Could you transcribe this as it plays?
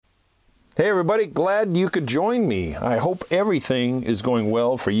Hey everybody, glad you could join me. I hope everything is going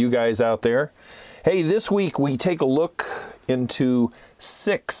well for you guys out there. Hey, this week we take a look into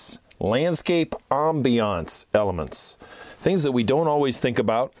 6 landscape ambiance elements, things that we don't always think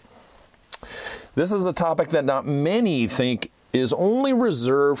about. This is a topic that not many think is only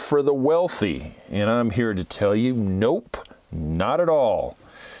reserved for the wealthy, and I'm here to tell you, nope, not at all.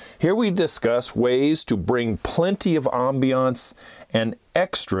 Here we discuss ways to bring plenty of ambiance and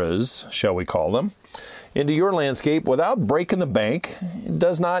extras, shall we call them, into your landscape without breaking the bank. It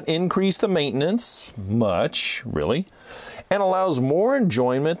does not increase the maintenance much, really, and allows more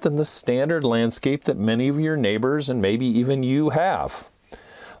enjoyment than the standard landscape that many of your neighbors and maybe even you have.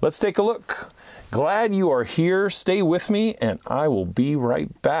 Let's take a look. Glad you are here. Stay with me, and I will be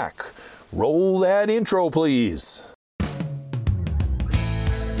right back. Roll that intro, please.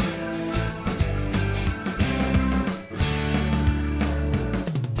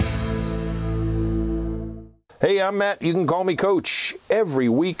 Hey, I'm Matt. You can call me Coach. Every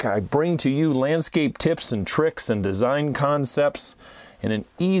week I bring to you landscape tips and tricks and design concepts in an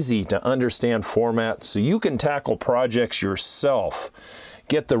easy to understand format so you can tackle projects yourself,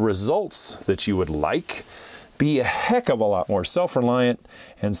 get the results that you would like, be a heck of a lot more self-reliant,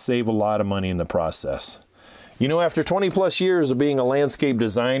 and save a lot of money in the process. You know, after 20 plus years of being a landscape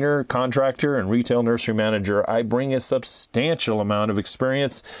designer, contractor, and retail nursery manager, I bring a substantial amount of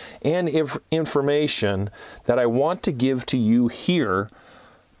experience and information that I want to give to you here.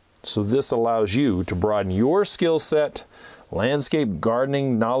 So this allows you to broaden your skill set, landscape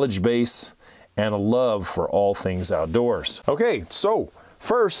gardening knowledge base, and a love for all things outdoors. Okay, so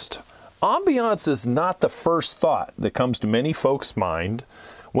first, ambiance is not the first thought that comes to many folks' mind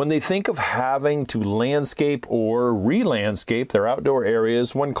when they think of having to landscape or re-landscape their outdoor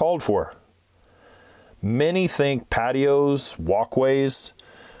areas when called for. Many think patios, walkways,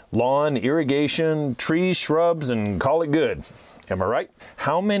 lawn, irrigation, trees, shrubs, and call it good. Am I right?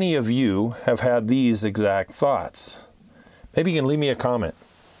 How many of you have had these exact thoughts? Maybe you can leave me a comment.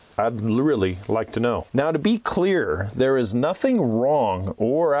 I'd really like to know. Now, to be clear, there is nothing wrong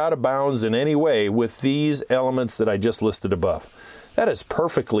or out of bounds in any way with these elements that I just listed above. That is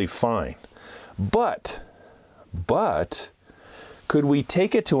perfectly fine. But, could we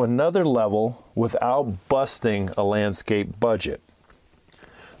take it to another level without busting a landscape budget?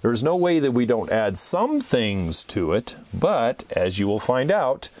 There's no way that we don't add some things to it, but as you will find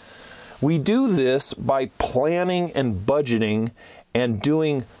out, we do this by planning and budgeting and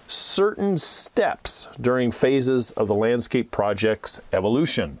doing certain steps during phases of the landscape project's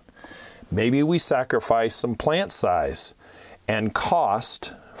evolution. Maybe we sacrifice some plant size and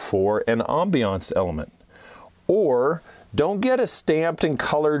cost for an ambiance element. Or don't get a stamped and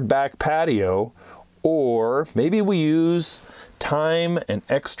colored back patio, or maybe we use time and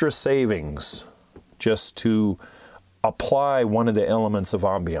extra savings just to apply one of the elements of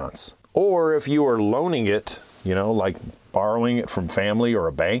ambiance. Or if you are loaning it, like borrowing it from family or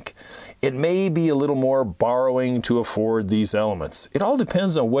a bank, it may be a little more borrowing to afford these elements. It all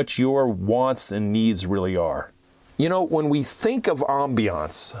depends on what your wants and needs really are. When we think of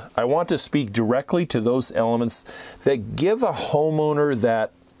ambiance, I want to speak directly to those elements that give a homeowner that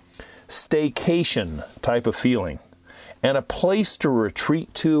staycation type of feeling and a place to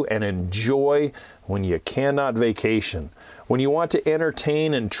retreat to and enjoy when you cannot vacation, when you want to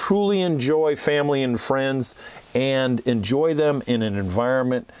entertain and truly enjoy family and friends and enjoy them in an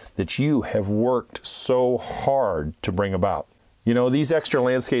environment that you have worked so hard to bring about. These extra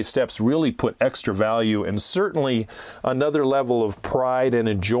landscape steps really put extra value and certainly another level of pride and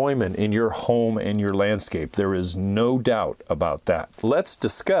enjoyment in your home and your landscape. There is no doubt about that. Let's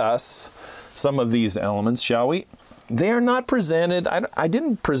discuss some of these elements, shall we? They are not presented, I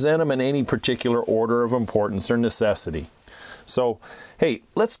didn't present them in any particular order of importance or necessity. So, hey,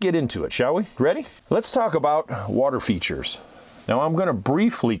 let's get into it, shall we? Ready? Let's talk about water features. Now, I'm going to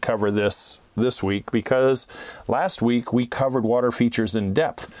briefly cover this week because last week we covered water features in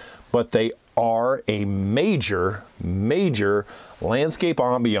depth, but they are a major landscape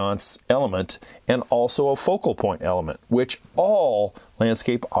ambiance element and also a focal point element, which all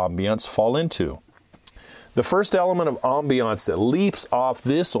landscape ambiance fall into. The first element of ambiance that leaps off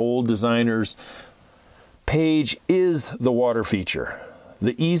this old designer's page is the water feature.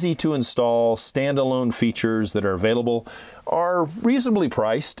 The easy to install standalone features that are available are reasonably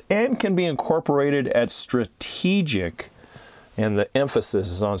priced and can be incorporated at strategic, and the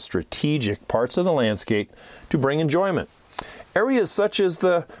emphasis is on strategic parts of the landscape to bring enjoyment. Areas such as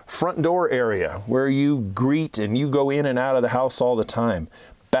the front door area where you greet and you go in and out of the house all the time,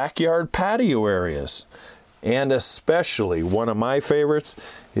 backyard patio areas, and especially one of my favorites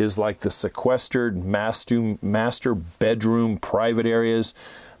is like the sequestered master bedroom private areas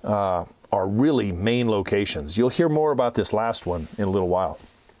are really main locations. You'll hear more about this last one in a little while.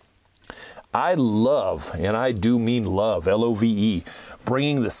 I love, and I do mean love, L-O-V-E,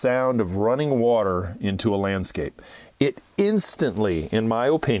 bringing the sound of running water into a landscape. It instantly, in my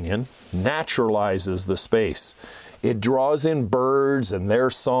opinion, naturalizes the space. It draws in birds and their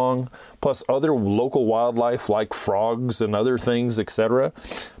song, plus other local wildlife like frogs and other things, etc.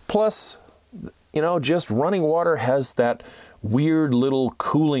 Plus, just running water has that weird little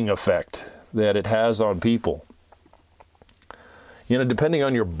cooling effect that it has on people. Depending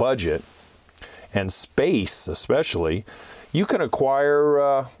on your budget and space especially, you can acquire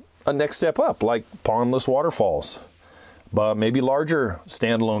a next step up like pondless waterfalls, but maybe larger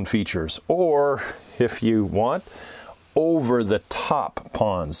standalone features, or if you want, over the top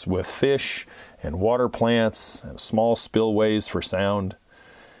ponds with fish and water plants and small spillways for sound.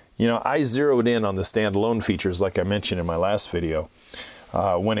 I zeroed in on the standalone features like I mentioned in my last video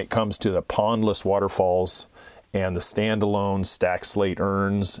when it comes to the pondless waterfalls and the standalone stack slate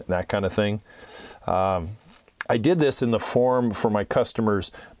urns, that kind of thing. I did this in the form for my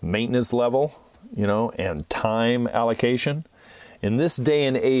customers' maintenance level, and time allocation. In this day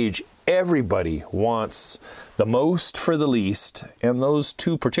and age, everybody wants the most for the least, and those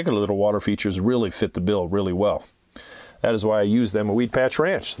two particular little water features really fit the bill really well. That is why I use them at Weed Patch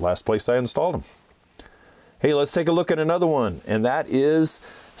Ranch, the last place I installed them. Hey, let's take a look at another one, and that is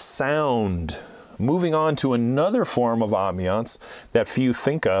sound. Moving on to another form of ambiance that few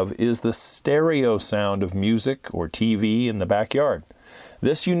think of is the stereo sound of music or TV in the backyard.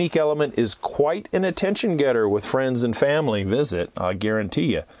 This unique element is quite an attention getter with friends and family visit, I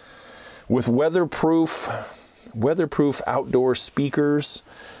guarantee you. With weatherproof outdoor speakers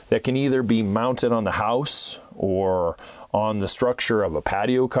that can either be mounted on the house or on the structure of a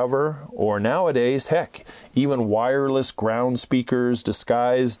patio cover, or nowadays, heck, even wireless ground speakers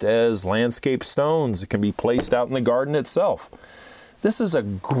disguised as landscape stones that can be placed out in the garden itself. This is a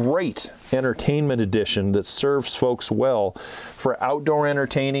great entertainment addition that serves folks well for outdoor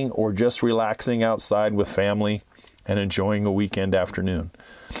entertaining or just relaxing outside with family and enjoying a weekend afternoon.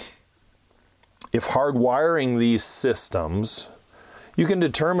 If hardwiring these systems, you can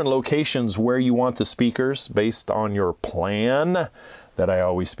determine locations where you want the speakers based on your plan that I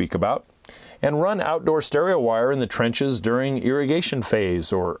always speak about, and run outdoor stereo wire in the trenches during irrigation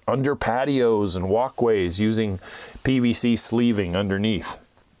phase or under patios and walkways using PVC sleeving underneath.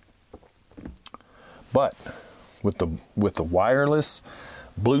 But with the wireless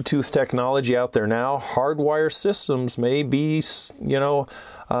Bluetooth technology out there now, hardwire systems may be,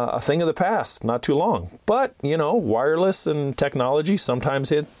 a thing of the past, not too long. But, wireless and technology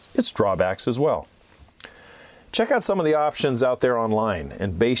sometimes its drawbacks as well. Check out some of the options out there online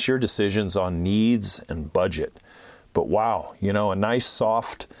and base your decisions on needs and budget. But wow, a nice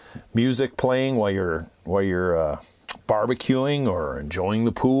soft music playing while you're barbecuing or enjoying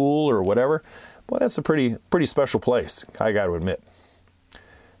the pool or whatever, well, that's a pretty special place, I got to admit.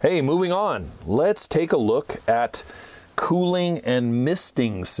 Hey, moving on, let's take a look at cooling and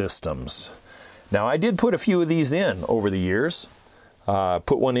misting systems. Now, I did put a few of these in over the years.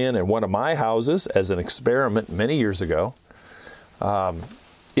 Put one in one of my houses as an experiment many years ago.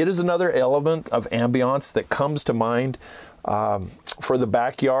 It is another element of ambiance that comes to mind for the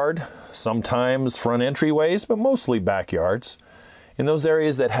backyard, sometimes front entryways, but mostly backyards, in those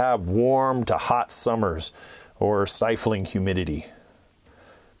areas that have warm to hot summers or stifling humidity.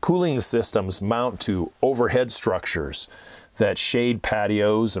 Cooling systems mount to overhead structures that shade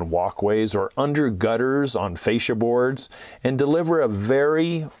patios and walkways or under gutters on fascia boards and deliver a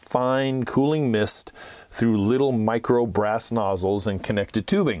very fine cooling mist through little micro brass nozzles and connected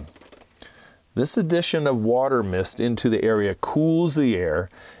tubing. This addition of water mist into the area cools the air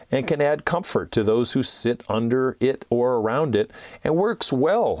and can add comfort to those who sit under it or around it, and works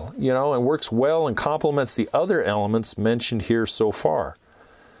well, and complements the other elements mentioned here so far.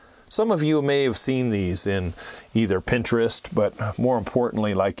 Some of you may have seen these in either Pinterest, but more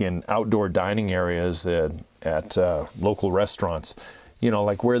importantly, like in outdoor dining areas at local restaurants.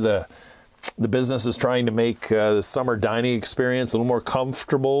 Like where the business is trying to make the summer dining experience a little more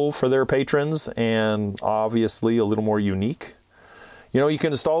comfortable for their patrons and obviously a little more unique. You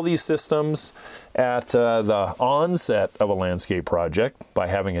can install these systems at the onset of a landscape project by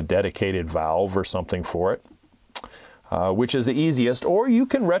having a dedicated valve or something for it. Which is the easiest, or you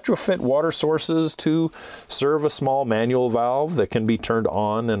can retrofit water sources to serve a small manual valve that can be turned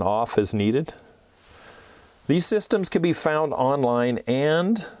on and off as needed. These systems can be found online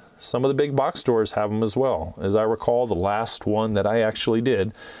and some of the big box stores have them as well. As I recall, the last one that I actually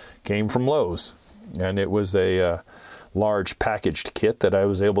did came from Lowe's, and it was a large packaged kit that I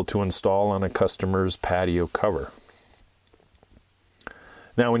was able to install on a customer's patio cover.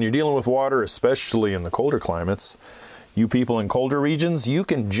 Now, when you're dealing with water, especially in the colder climates, you people in colder regions, you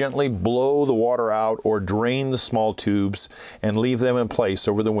can gently blow the water out or drain the small tubes and leave them in place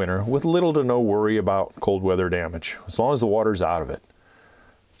over the winter with little to no worry about cold weather damage, as long as the water's out of it.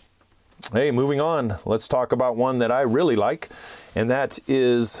 Hey, moving on, let's talk about one that I really like, and that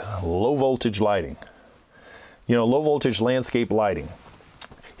is low voltage lighting. You know, low voltage landscape lighting.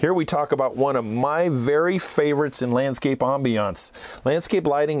 Here we talk about one of my very favorites in landscape ambiance. Landscape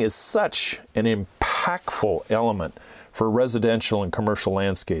lighting is such an impactful element for residential and commercial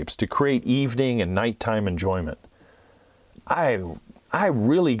landscapes to create evening and nighttime enjoyment. I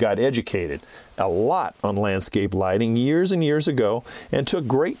really got educated a lot on landscape lighting years and years ago and took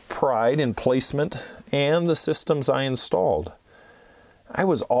great pride in placement and the systems I installed. I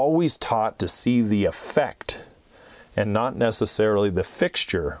was always taught to see the effect and not necessarily the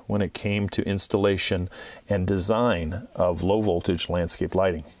fixture when it came to installation and design of low voltage landscape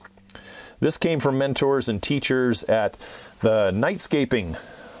lighting. This came from mentors and teachers at the Nightscaping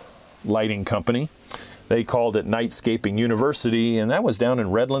Lighting Company. They called it Nightscaping University, and that was down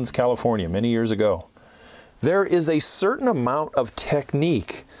in Redlands, California, many years ago. There is a certain amount of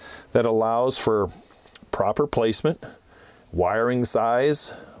technique that allows for proper placement, wiring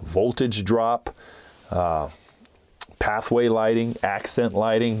size, voltage drop, pathway lighting, accent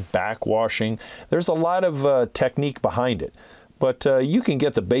lighting, backwashing. There's a lot of technique behind it, but you can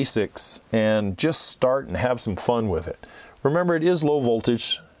get the basics and just start and have some fun with it. Remember, it is low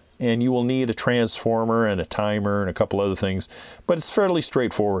voltage, and you will need a transformer and a timer and a couple other things, but it's fairly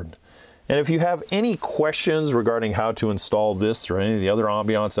straightforward. And if you have any questions regarding how to install this or any of the other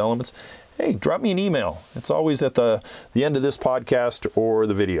ambiance elements, hey, drop me an email. It's always at the end of this podcast or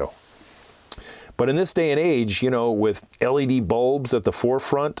the video. But in this day and age, you know, with LED bulbs at the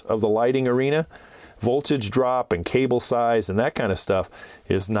forefront of the lighting arena, voltage drop and cable size and that kind of stuff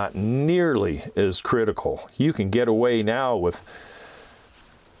is not nearly as critical. You can get away now with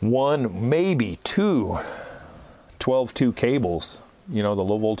one, maybe two 12-2 cables, you know, the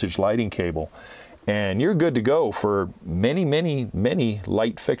low voltage lighting cable, and you're good to go for many, many, many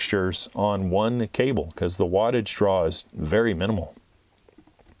light fixtures on one cable because the wattage draw is very minimal.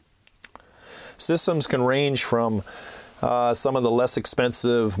 Systems can range from some of the less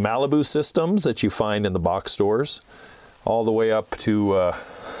expensive Malibu systems that you find in the box stores, all the way up to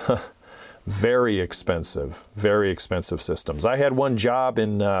very expensive systems. I had one job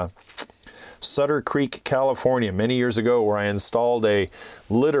in Sutter Creek, California, many years ago, where I installed a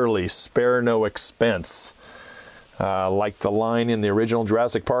literally spare no expense, like the line in the original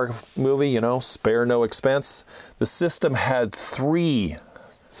Jurassic Park movie, you know, spare no expense. The system had three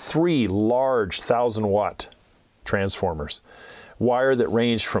large 1,000-watt transformers, wire that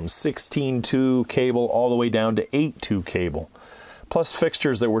ranged from 16-2 cable all the way down to 8-2 cable, plus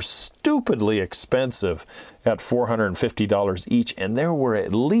fixtures that were stupidly expensive at $450 each, and there were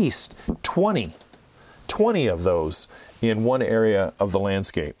at least 20 of those in one area of the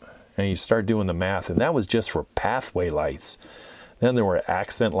landscape. And you start doing the math, and that was just for pathway lights. Then there were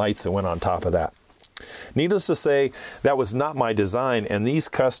accent lights that went on top of that. Needless to say, that was not my design, and these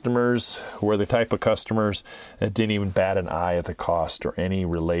customers were the type of customers that didn't even bat an eye at the cost or any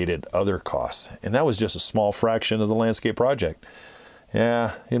related other costs. And that was just a small fraction of the landscape project.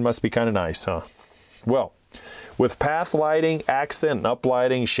 Yeah, it must be kind of nice, huh? Well, with path lighting, accent and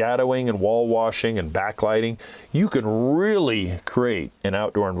uplighting, shadowing and wall washing and backlighting, you can really create an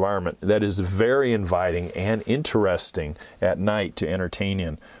outdoor environment that is very inviting and interesting at night to entertain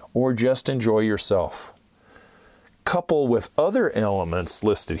in or just enjoy yourself. Coupled with other elements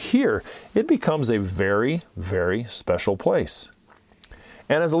listed here, it becomes a very, very special place.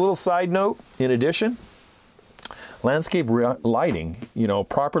 And as a little side note, in addition, landscape lighting, you know,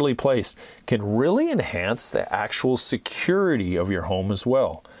 properly placed, can really enhance the actual security of your home as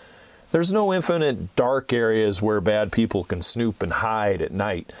well. There's no infinite dark areas where bad people can snoop and hide at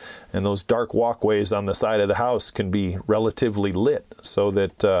night, and those dark walkways on the side of the house can be relatively lit so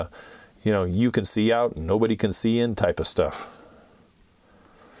that you know, you can see out and nobody can see in type of stuff.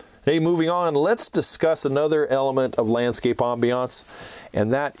 Hey, moving on, let's discuss another element of landscape ambiance,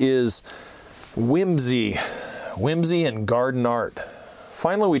 and that is whimsy and garden art.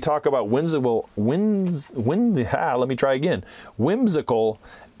 Finally, we talk about whimsical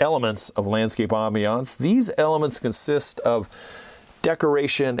elements of landscape ambiance. These elements consist of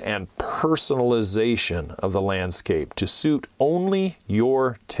decoration and personalization of the landscape to suit only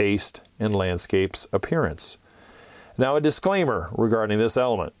your taste in landscape's appearance. Now, a disclaimer regarding this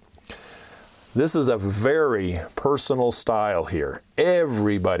element. This is a very personal style here.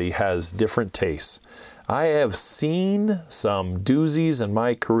 Everybody has different tastes. I have seen some doozies in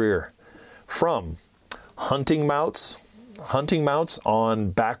my career, from hunting mounts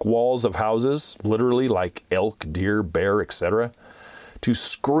on back walls of houses, literally like elk, deer, bear, etc., to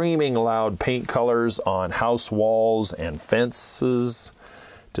screaming loud paint colors on house walls and fences,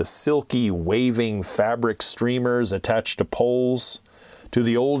 to silky waving fabric streamers attached to poles, to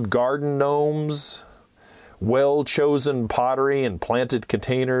the old garden gnomes, well-chosen pottery and planted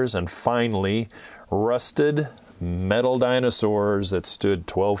containers, and finally, rusted metal dinosaurs that stood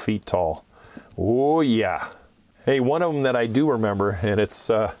 12 feet tall. Oh yeah. Hey, one of them that I do remember, and it's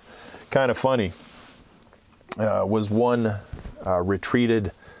kind of funny, was one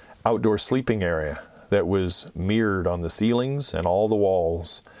retreated outdoor sleeping area that was mirrored on the ceilings and all the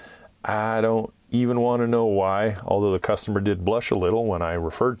walls. I don't even want to know why, although the customer did blush a little when I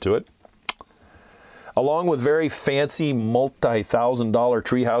referred to it. Along with very fancy multi-$1,000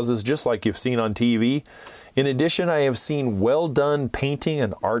 tree houses, just like you've seen on TV. In addition, I have seen well-done painting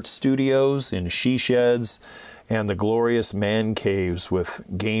and art studios in she sheds and the glorious man caves with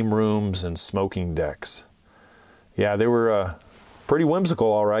game rooms and smoking decks. Yeah, they were pretty whimsical,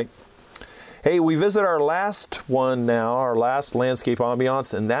 all right. Hey, we visit our last one now, our last landscape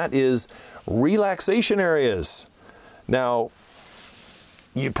ambiance, and that is relaxation areas. Now,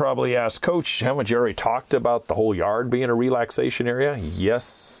 you probably asked, Coach, haven't you already talked about the whole yard being a relaxation area?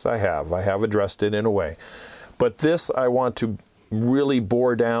 Yes, I have. I have addressed it in a way. But this I want to really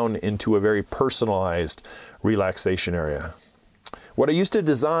bore down into a very personalized relaxation area. What I used to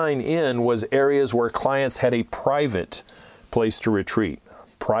design in was areas where clients had a private place to retreat,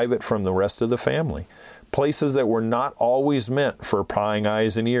 private from the rest of the family, places that were not always meant for prying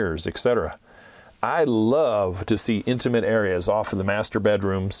eyes and ears, etc. I love to see intimate areas off of the master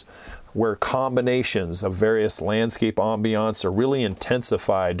bedrooms where combinations of various landscape ambiance are really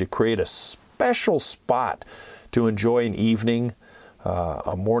intensified to create a special spot to enjoy an evening,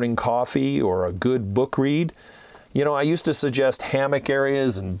 a morning coffee, or a good book read. You know, I used to suggest hammock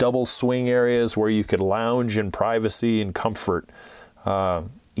areas and double swing areas where you could lounge in privacy and comfort,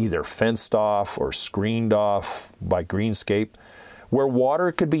 either fenced off or screened off by greenscape, where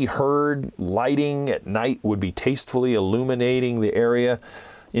water could be heard, lighting at night would be tastefully illuminating the area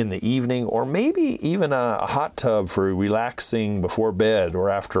in the evening, or maybe even a hot tub for relaxing before bed or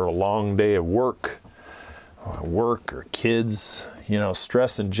after a long day of work or kids,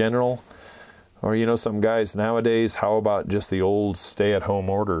 stress in general. Or, some guys nowadays, how about just the old stay-at-home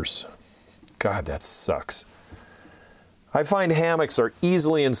orders? God, that sucks. I find hammocks are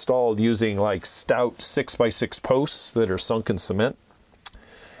easily installed using like stout 6x6 posts that are sunk in cement,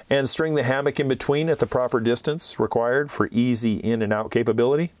 and string the hammock in between at the proper distance required for easy in and out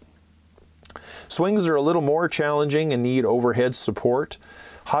capability. Swings are a little more challenging and need overhead support.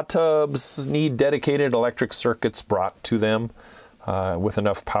 Hot tubs need dedicated electric circuits brought to them with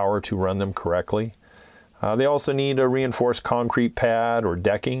enough power to run them correctly. They also need a reinforced concrete pad or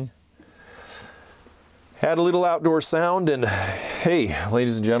decking. Add a little outdoor sound and hey,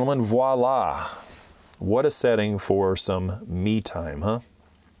 ladies and gentlemen, voila. What a setting for some me time, huh?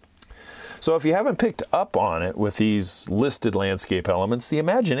 So if you haven't picked up on it with these listed landscape elements, the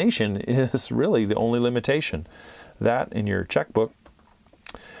imagination is really the only limitation. That in your checkbook.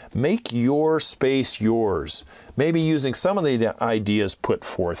 Make your space yours, maybe using some of the ideas put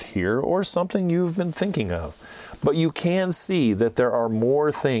forth here or something you've been thinking of. But you can see that there are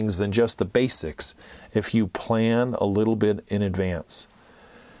more things than just the basics if you plan a little bit in advance.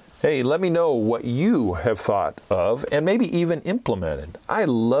 Hey, let me know what you have thought of and maybe even implemented. I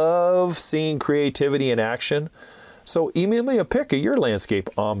love seeing creativity in action, so email me a pic of your landscape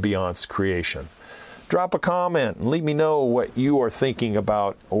ambiance creation. Drop a comment and let me know what you are thinking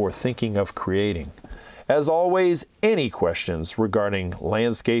about or thinking of creating. As always, any questions regarding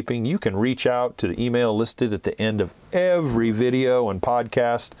landscaping, you can reach out to the email listed at the end of every video and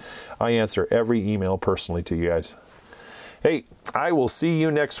podcast. I answer every email personally to you guys. Hey, I will see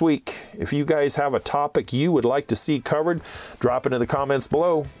you next week. If you guys have a topic you would like to see covered, drop it in the comments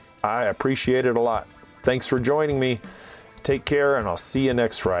below. I appreciate it a lot. Thanks for joining me. Take care, and I'll see you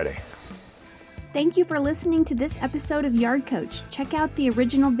next Friday. Thank you for listening to this episode of Yard Coach. Check out the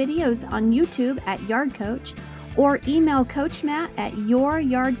original videos on YouTube at Yard Coach or email Coach Matt at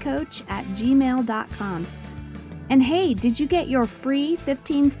youryardcoach@gmail.com. And hey, did you get your free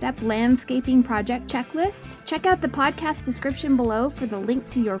 15-step landscaping project checklist? Check out the podcast description below for the link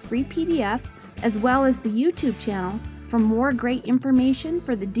to your free PDF, as well as the YouTube channel for more great information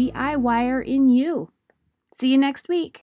for the DIYer in you. See you next week.